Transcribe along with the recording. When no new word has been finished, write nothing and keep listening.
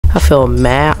I feel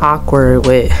mad awkward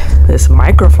with this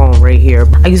microphone right here.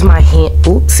 I use my hand.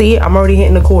 Oops, see, I'm already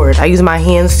hitting the cord. I use my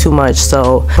hands too much,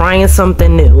 so trying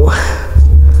something new.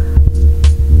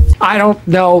 I don't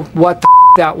know what the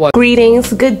that was.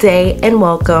 Greetings, good day, and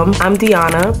welcome. I'm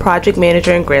Deanna, project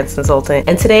manager and grants consultant,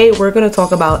 and today we're going to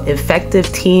talk about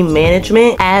effective team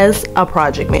management as a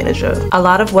project manager. A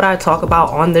lot of what I talk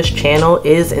about on this channel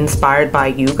is inspired by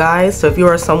you guys, so if you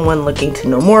are someone looking to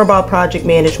know more about project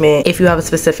management, if you have a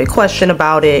specific question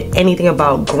about it, anything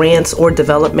about grants or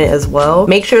development as well,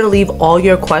 make sure to leave all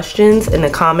your questions in the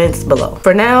comments below.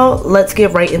 For now, let's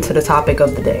get right into the topic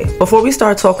of the day. Before we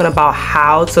start talking about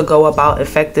how to go about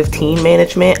effective team management,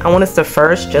 I want us to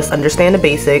first just understand the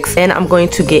basics, and I'm going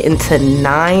to get into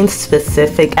 9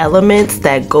 specific elements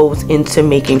that goes into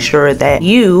making sure that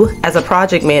you as a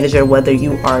project manager, whether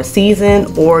you are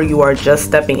seasoned or you are just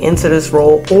stepping into this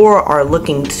role or are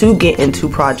looking to get into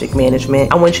project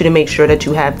management, I want you to make sure that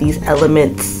you have these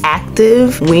elements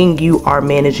active when you are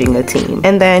managing a team.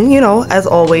 And then, you know, as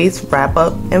always, wrap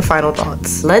up and final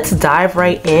thoughts. Let's dive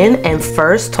right in and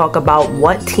first talk about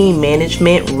what team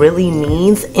management really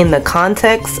means in the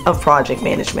context of project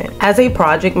management. As a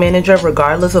project manager,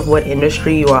 regardless of what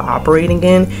industry you are operating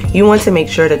in, you want to make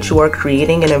sure that you are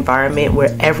creating an environment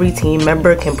where every team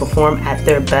member can perform at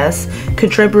their best,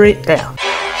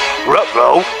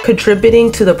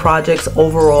 contributing to the project's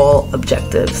overall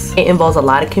objectives. It involves a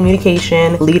lot of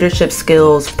communication, leadership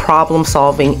skills, problem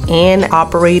solving, and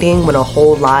operating with a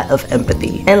whole lot of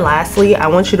empathy. And lastly, I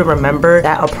want you to remember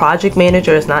that a project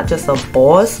manager is not just a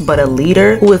boss, but a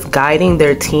leader who is guiding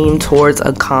their team towards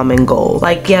a common goal.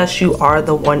 Like, yes, you are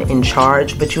the one in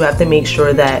charge, but you have to make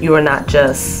sure that you are not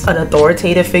just an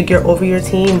authoritative figure over your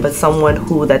team, but someone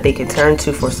who that they can turn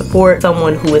to for support,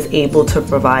 someone who is able to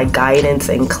provide guidance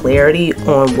and clarity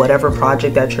on whatever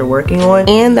project that you're working on,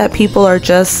 and that people are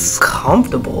just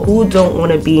comfortable. Who don't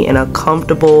want to be in a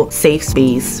comfortable, safe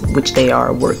space which they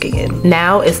are working in?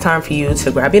 Now it's time for you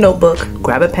to grab your notebook,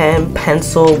 grab a pen,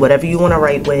 pencil, whatever you want to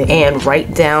write with, and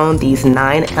write down these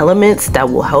 9 elements that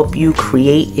will help you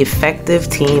create effective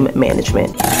team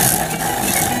management.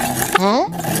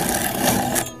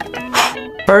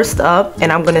 First up,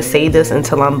 and I'm gonna say this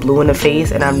until I'm blue in the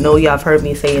face, and I know y'all have heard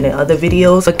me say it in other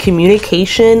videos, but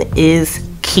communication is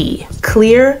key.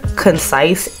 Clear,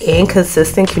 concise, and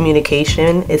consistent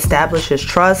communication establishes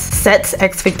trust, sets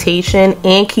expectation,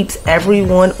 and keeps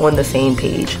everyone on the same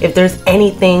page. If there's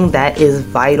anything that is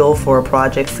vital for a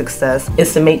project's success,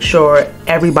 is to make sure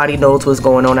everybody knows what's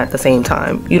going on at the same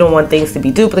time. You don't want things to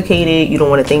be duplicated, you don't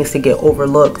want things to get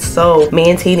overlooked, so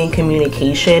maintaining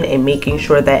communication and making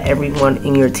sure that everyone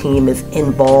in your team is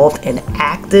involved and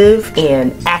active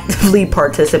and actively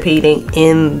participating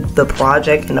in the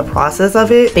project and the process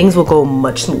of it, things will go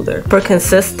much smoother. For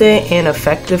consistent and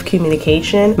effective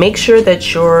communication, make sure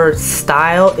that your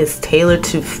style is tailored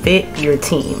to fit your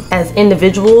team as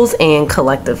individuals and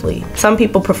collectively. Some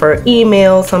people prefer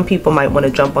email, some people might want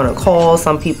to jump on a call,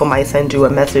 some people might send you a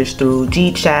message through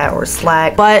Gchat or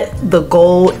Slack, but the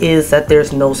goal is that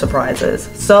there's no surprises.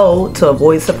 So to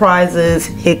avoid surprises,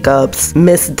 hiccups,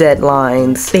 missed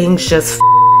deadlines, things just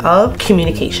up,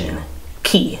 communication,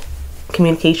 key.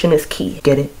 Communication is key.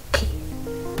 Get it? Key.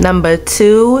 Number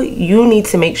 2, you need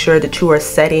to make sure that you are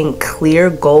setting clear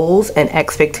goals and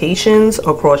expectations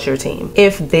across your team.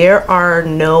 If there are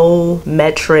no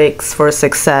metrics for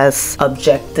success,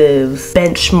 objectives,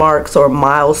 benchmarks, or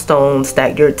milestones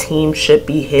that your team should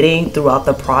be hitting throughout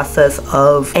the process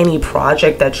of any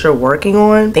project that you're working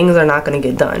on, things are not going to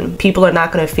get done. People are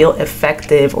not going to feel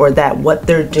effective, or that what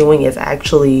they're doing is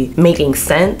actually making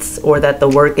sense, or that the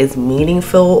work is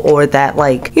meaningful, or that,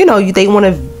 like, you know,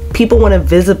 people want to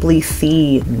visibly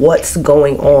see what's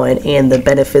going on and the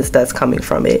benefits that's coming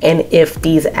from it. And if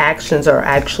these actions are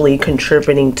actually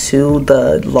contributing to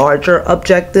the larger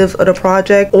objectives of the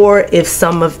project, or if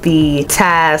some of the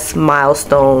tasks,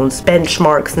 milestones,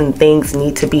 benchmarks, and things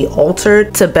need to be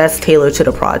altered to best tailor to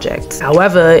the project.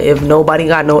 However, if nobody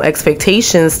got no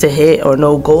expectations to hit, or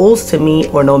no goals to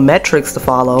meet, or no metrics to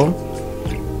follow,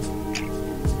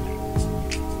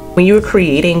 when you're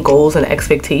creating goals and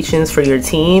expectations for your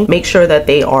team, make sure that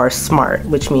they are SMART,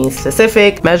 which means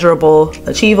specific, measurable,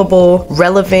 achievable,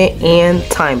 relevant, and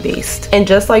time-based. And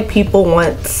just like people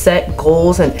want set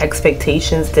goals and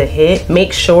expectations to hit,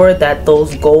 make sure that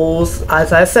those goals,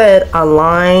 as I said,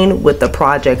 align with the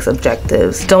project's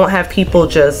objectives. Don't have people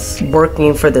just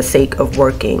working for the sake of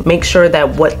working. Make sure that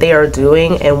what they are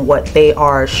doing and what they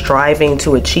are striving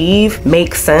to achieve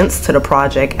makes sense to the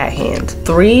project at hand.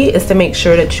 3 is to make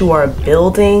sure that you are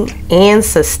building and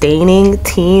sustaining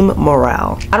team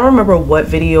morale. I don't remember what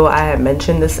video I had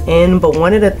mentioned this in, but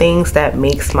one of the things that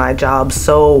makes my job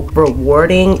so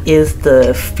rewarding is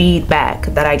the feedback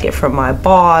that I get from my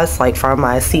boss, like from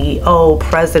my CEO,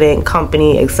 president,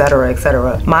 company, etc.,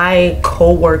 etc. My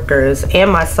co-workers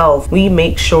and myself, we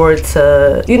make sure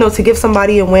to, you know, to give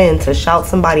somebody a win, to shout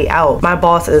somebody out. My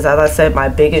boss is, as I said, my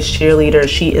biggest cheerleader.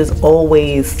 She is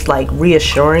always like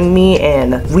reassuring me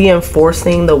and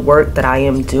reinforcing the work that I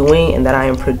am doing and that I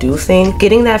am producing.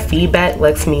 Getting that feedback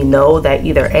lets me know that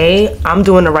either A, I'm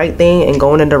doing the right thing and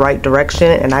going in the right direction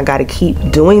and I got to keep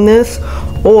doing this,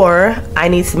 or I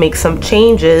need to make some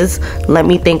changes. Let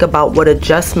me think about what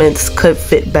adjustments could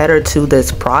fit better to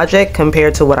this project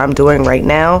compared to what I'm doing right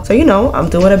now. So, you know, I'm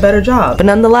doing a better job. But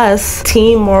nonetheless,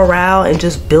 team morale and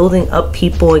just building up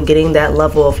people and getting that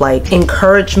level of like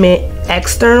encouragement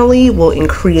externally will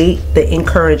create the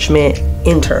encouragement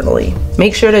internally.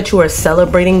 Make sure that you are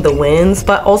celebrating the wins,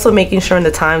 but also making sure in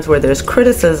the times where there's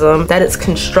criticism that it's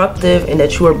constructive and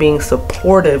that you are being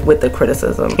supportive with the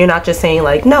criticism. You're not just saying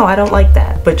like, no, I don't like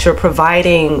that, but you're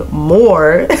providing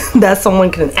more that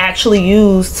someone can actually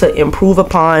use to improve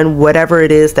upon whatever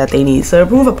it is that they need to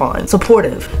improve upon.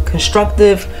 Supportive,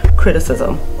 constructive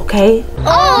criticism, okay?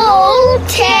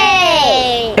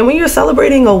 Okay. And when you're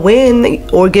celebrating a win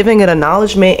or giving an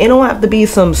acknowledgement, it don't have to be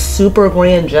some super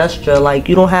grand gesture. Like,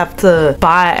 you don't have to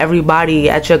buy everybody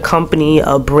at your company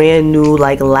a brand new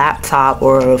like laptop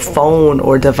or a phone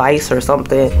or device or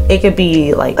something. It could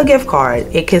be like a gift card.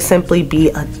 It could simply be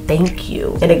a thank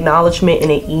you, an acknowledgement in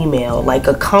an email, like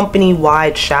a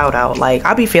company-wide shout out. Like,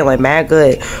 I be feeling mad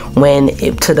good when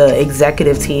to the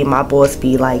executive team, my boss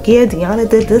be like, yeah, Deanna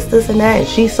did this, this, and that, and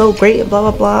she's so great, and blah,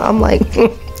 blah, blah. I'm like,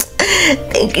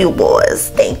 thank you, boss.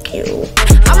 Thank you.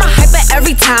 I'm a hyper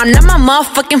every time, not my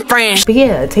motherfucking friend. But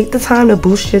yeah, take the time to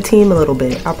boost your team a little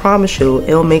bit. I promise you,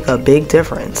 it'll make a big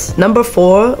difference. Number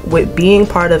 4, with being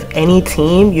part of any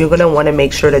team, you're gonna wanna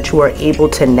make sure that you are able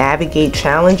to navigate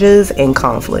challenges and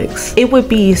conflicts. It would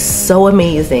be so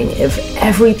amazing if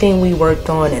everything we worked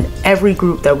on and every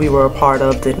group that we were a part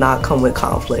of did not come with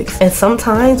conflicts. And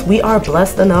sometimes we are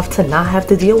blessed enough to not have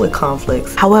to deal with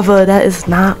conflicts. However, that is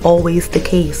not always the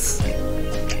case.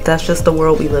 That's just the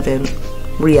world we live in.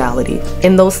 Reality.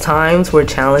 In those times where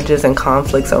challenges and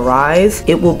conflicts arise,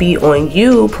 it will be on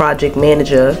you, project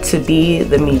manager, to be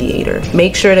the mediator.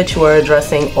 Make sure that you are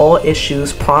addressing all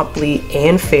issues promptly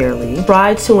and fairly.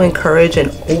 Try to encourage an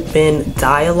open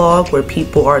dialogue where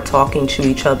people are talking to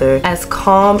each other as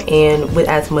calm and with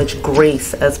as much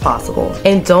grace as possible.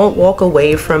 And don't walk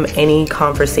away from any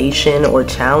conversation or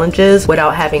challenges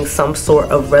without having some sort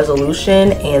of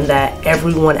resolution, and that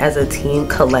everyone as a team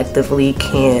collectively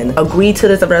can agree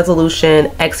to this resolution,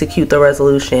 execute the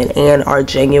resolution, and are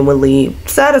genuinely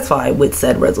satisfied with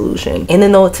said resolution. And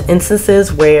in those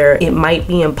instances where it might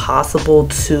be impossible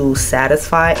to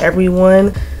satisfy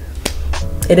everyone,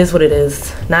 it is what it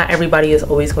is. Not everybody is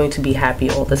always going to be happy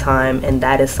all the time, and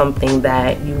that is something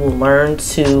that you will learn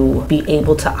to be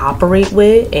able to operate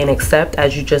with and accept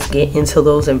as you just get into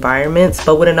those environments.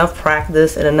 But with enough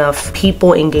practice and enough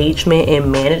people engagement and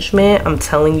management, I'm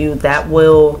telling you that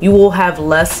you will have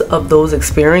less of those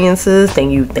experiences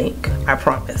than you think. I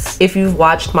promise. If you've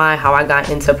watched my How I Got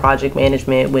Into Project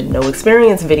Management with No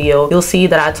Experience video, you'll see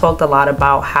that I talked a lot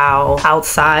about how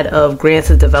outside of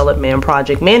grants and development and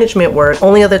project management work,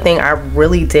 only other thing I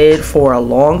really did for a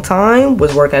long time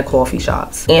was work at coffee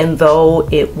shops. And though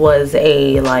it was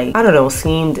a, like, I don't know,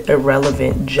 seemed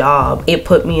irrelevant job, it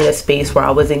put me in a space where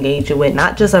I was engaging with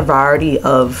not just a variety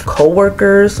of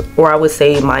co-workers, or I would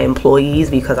say my employees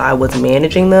because I was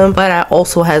managing them, but I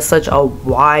also had such a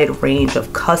wide range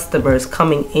of customers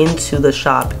coming into the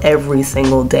shop every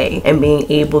single day, and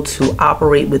being able to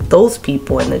operate with those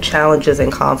people and the challenges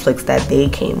and conflicts that they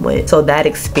came with. So that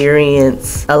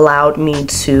experience allowed me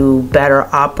to better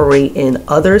operate in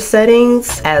other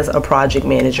settings as a project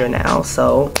manager now.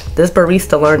 So this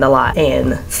barista learned a lot.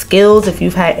 And skills, if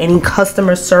you've had any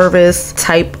customer service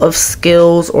type of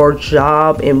skills or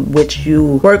job in which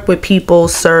you work with people,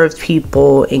 serve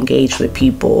people, engage with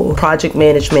people, project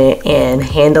management and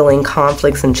handling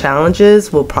conflicts and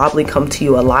challenges will probably come to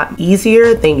you a lot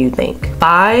easier than you think.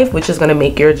 5, which is going to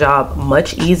make your job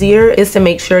much easier, is to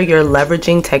make sure you're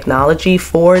leveraging technology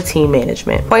for team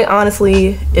management. Quite honestly,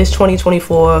 it's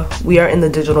 2024. We are in the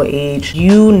digital age.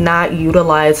 You not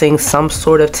utilizing some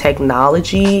sort of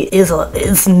technology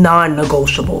is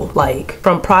non-negotiable. Like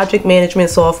from project management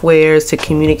softwares to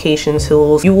communication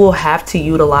tools, you will have to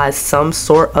utilize some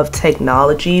sort of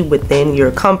technology within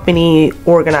your company,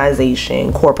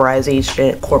 organization, corporation,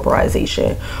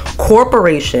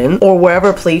 or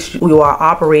wherever place you are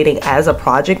operating as a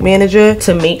project manager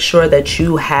to make sure that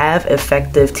you have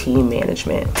effective team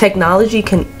management. Technology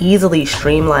can easily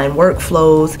streamline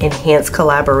workflows, enhance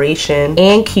collaboration,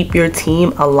 and keep your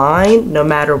team aligned no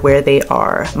matter where they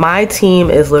are. My team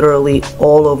is literally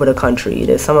all over the country.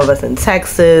 There's some of us in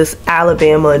Texas,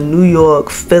 Alabama, New York,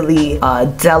 Philly,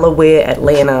 Delaware,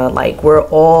 Atlanta. Like we're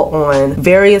all on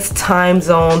various time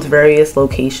zones, various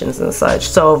locations and such.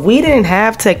 So if we didn't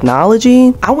have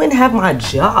technology, I wouldn't have my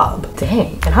job.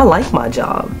 Dang, and I like my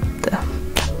job.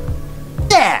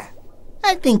 There!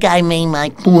 I think I made my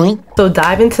point. So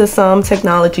dive into some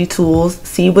technology tools,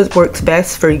 see what works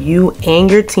best for you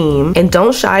and your team, and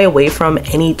don't shy away from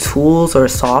any tools or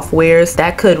softwares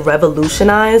that could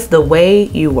revolutionize the way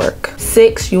you work.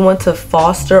 6, you want to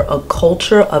foster a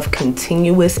culture of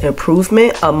continuous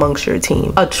improvement amongst your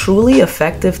team. A truly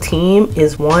effective team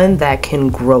is one that can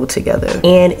grow together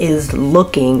and is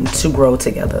looking to grow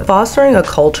together. Fostering a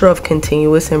culture of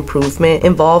continuous improvement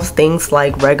involves things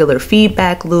like regular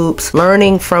feedback loops,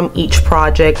 learning from each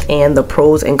project and the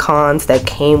pros and cons that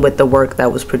came with the work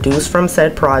that was produced from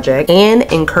said project, and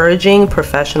encouraging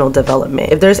professional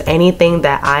development. If there's anything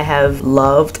that I have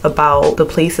loved about the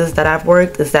places that I've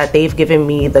worked, is that they've given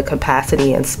me the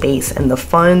capacity and space and the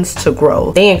funds to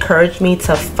grow. They encouraged me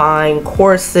to find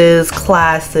courses,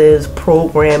 classes,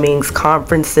 programmings,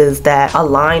 conferences that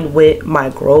align with my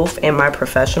growth and my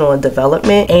professional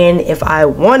development, and if I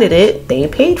wanted it, they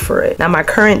paid for it. Now my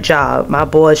current job, my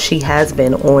boss, she has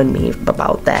been on me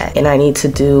about that, and I need to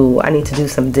do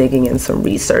some digging and some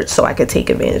research so I could take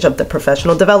advantage of the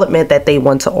professional development that they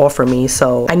want to offer me.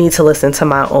 So I need to listen to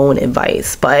my own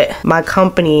advice. But my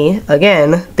company,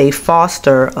 again, they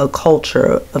foster a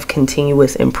culture of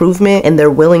continuous improvement, and they're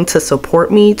willing to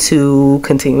support me to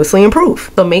continuously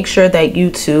improve. So make sure that you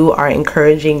too are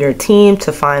encouraging your team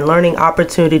to find learning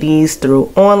opportunities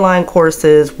through online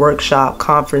courses, workshop,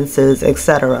 conferences,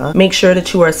 etc. Make sure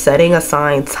that you are setting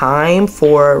aside time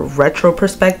for retro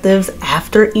perspectives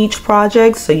after each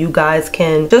project, so you guys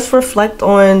can just reflect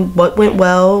on what went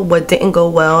well, what didn't go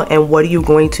well, and what are you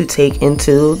going to take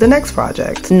into the next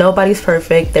project. Nobody's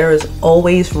perfect. There is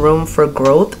always room for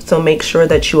growth, so make sure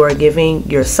that you are giving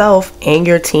yourself and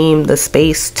your team the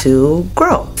space to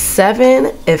grow.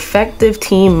 7, effective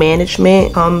team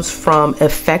management comes from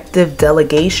effective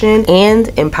delegation and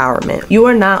empowerment. You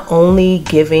are not only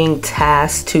giving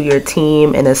tasks to your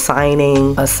team and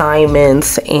assigning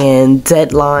assignments and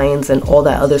deadlines and all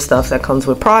that other stuff that comes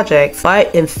with projects,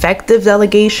 but effective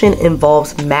delegation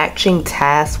involves matching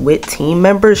tasks with team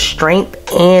members' strength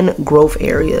and growth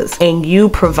areas, and you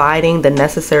providing the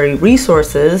necessary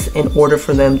resources in order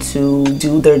for them to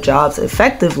do their jobs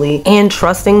effectively, and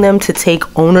trusting them to take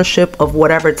ownership of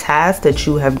whatever task that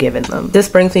you have given them. This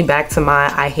brings me back to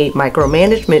my I hate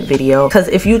micromanagement video, because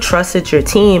if you trusted your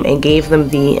team and gave them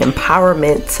the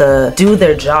empowerment to do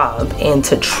their job and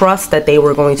to trust that they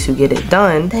were going to get it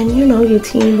done, then you know your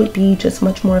team would be just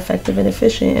much more effective and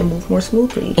efficient and move more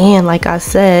smoothly. And like I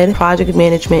said, project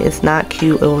management is not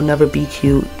cute. It will never be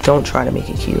cute. Don't try to make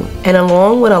it cute. And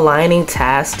along with aligning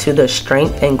tasks to the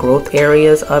strength and growth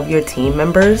areas of your team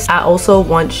members, I also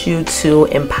want you to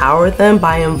empower them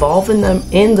by involving them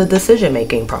in the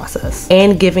decision-making process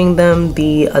and giving them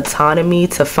the autonomy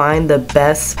to find the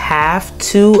best path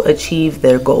to achieve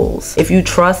their goals. If you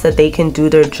trust that they can do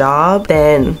their job,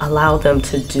 then allow them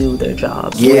to do their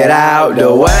job. Get out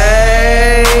the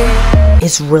way.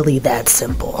 It's really that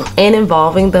simple. And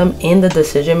involving them in the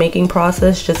decision-making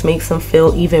process just makes them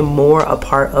feel even more a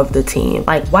part of the team.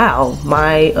 Like, wow,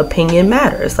 my opinion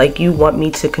matters. Like, you want me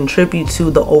to contribute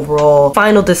to the overall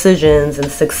final decisions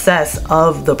and success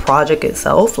of the project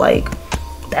itself. Like,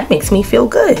 that makes me feel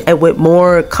good. And with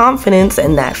more confidence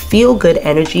and that feel-good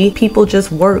energy, people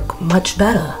just work much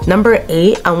better. Number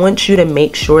 8, I want you to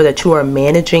make sure that you are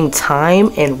managing time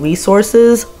and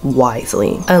resources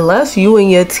wisely. Unless you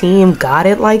and your team got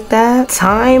it like that,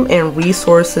 time and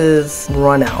resources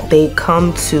run out. They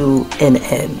come to an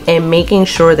end. And making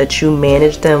sure that you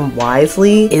manage them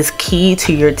wisely is key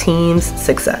to your team's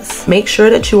success. Make sure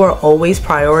that you are always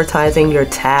prioritizing your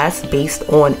tasks based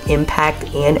on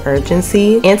impact and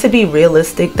urgency. and to be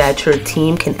realistic that your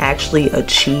team can actually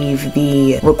achieve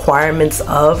the requirements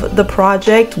of the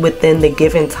project within the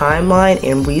given timeline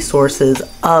and resources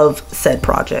of said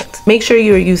project. Make sure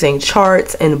you're using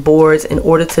charts and boards in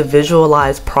order to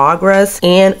visualize progress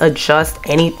and adjust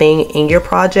anything in your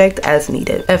project as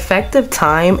needed. Effective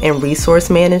time and resource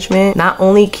management not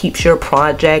only keeps your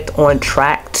project on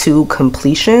track to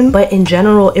completion, but in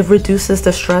general, it reduces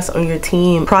the stress on your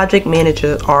team. Project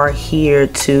managers are here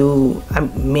to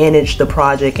manage the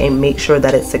project and make sure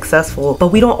that it's successful, but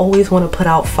we don't always want to put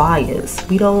out fires.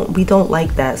 We don't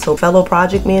like that. So fellow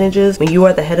project managers, when you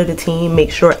are the head of the team,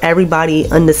 make sure everybody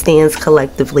understands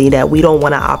collectively that we don't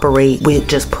want to operate with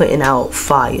just putting out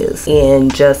fires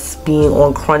and just being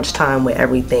on crunch time with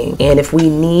everything. And if we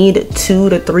need 2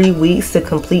 to 3 weeks to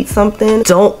complete something,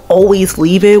 don't always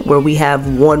leave it where we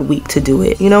have 1 week to do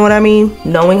it. You know what I mean?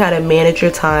 Knowing how to manage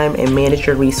your time and manage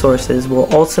your resources will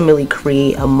ultimately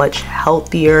create a much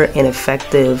healthier and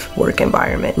effective work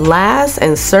environment. Last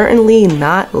and certainly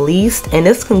not least, and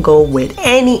this can go with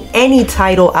any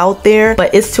title out there,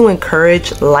 but it's to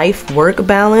encourage life-work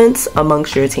balance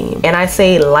amongst your team. And I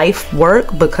say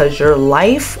life-work because your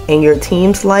life and your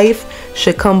team's life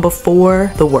should come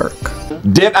before the work.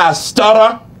 Did I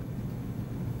stutter?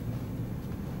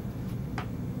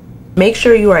 Make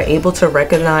sure you are able to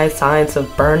recognize signs of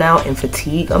burnout and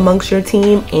fatigue amongst your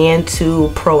team and to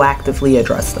proactively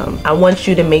address them. I want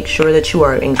you to make sure that you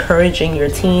are encouraging your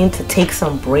team to take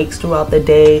some breaks throughout the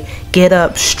day, get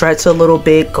up, stretch a little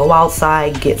bit, go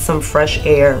outside, get some fresh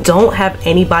air. Don't have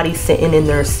anybody sitting in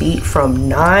their seat from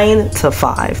 9 to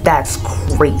 5. That's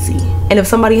crazy. And if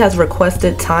somebody has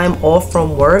requested time off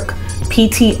from work,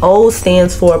 PTO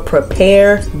stands for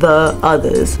prepare the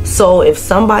others. So if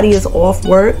somebody is off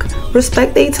work,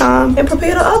 respect their time and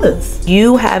prepare the others.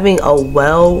 You having a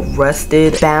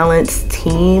well-rested, balanced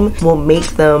team will make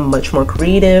them much more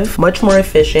creative, much more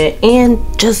efficient, and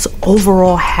just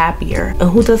overall happier. And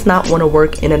who does not want to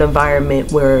work in an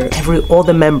environment where all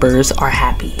the members are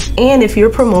happy? And if you're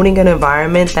promoting an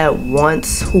environment that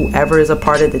wants whoever is a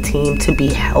part of the team to be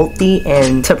healthy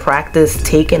and to practice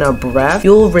taking a breath,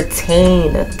 you'll retain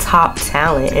top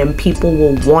talent and people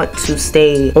will want to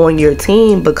stay on your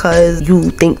team because you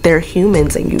think they're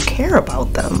humans and you care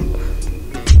about them.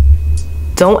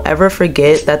 Don't ever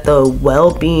forget that the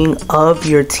well-being of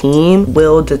your team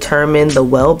will determine the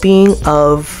well-being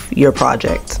of your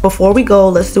project. Before we go,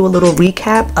 let's do a little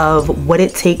recap of what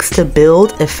it takes to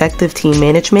build effective team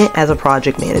management as a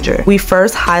project manager. We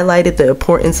first highlighted the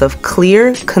importance of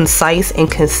clear, concise, and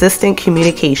consistent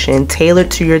communication tailored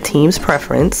to your team's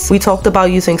preference. We talked about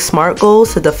using SMART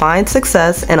goals to define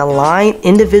success and align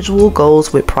individual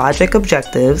goals with project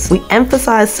objectives. We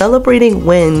emphasized celebrating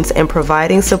wins and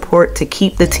providing support to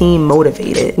keep the team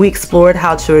motivated. We explored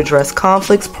how to address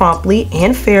conflicts promptly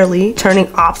and fairly, turning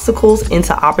obstacles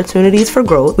into opportunities for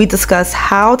growth. We discussed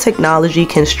how technology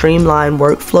can streamline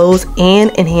workflows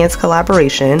and enhance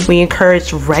collaboration. We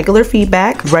encouraged regular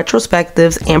feedback,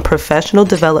 retrospectives, and professional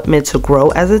development to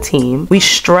grow as a team. We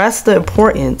stressed the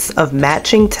importance of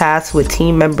matching tasks with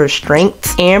team members'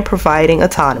 strengths and providing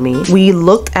autonomy. We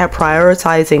looked at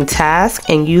prioritizing tasks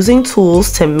and using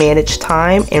tools to manage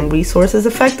time and resources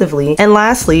effectively. And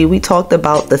lastly, we talked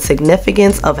about the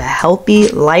significance of a healthy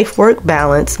life-work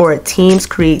balance for a team's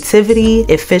creativity,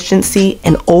 efficiency,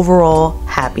 and overall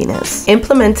happiness.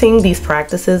 Implementing these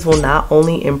practices will not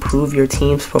only improve your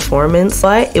team's performance,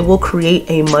 but it will create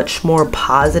a much more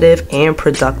positive and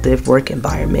productive work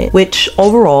environment, which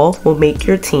overall will make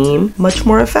your team much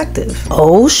more effective.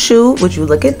 Oh shoot, would you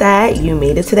look at that? You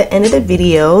made it to the end of the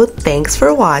video. Thanks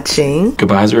for watching.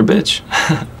 Goodbyes are a bitch.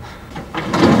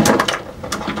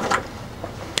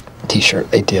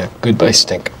 T-shirt idea. Goodbye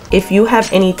stink. If you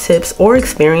have any tips or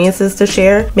experiences to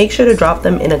share, make sure to drop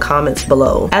them in the comments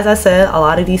below. As I said, a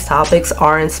lot of these topics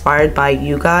are inspired by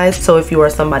you guys, so if you are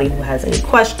somebody who has any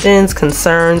questions,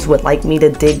 concerns, would like me to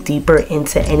dig deeper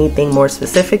into anything more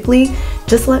specifically,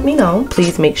 just let me know.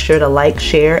 Please make sure to like,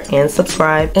 share, and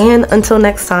subscribe. And until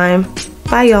next time,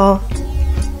 bye y'all.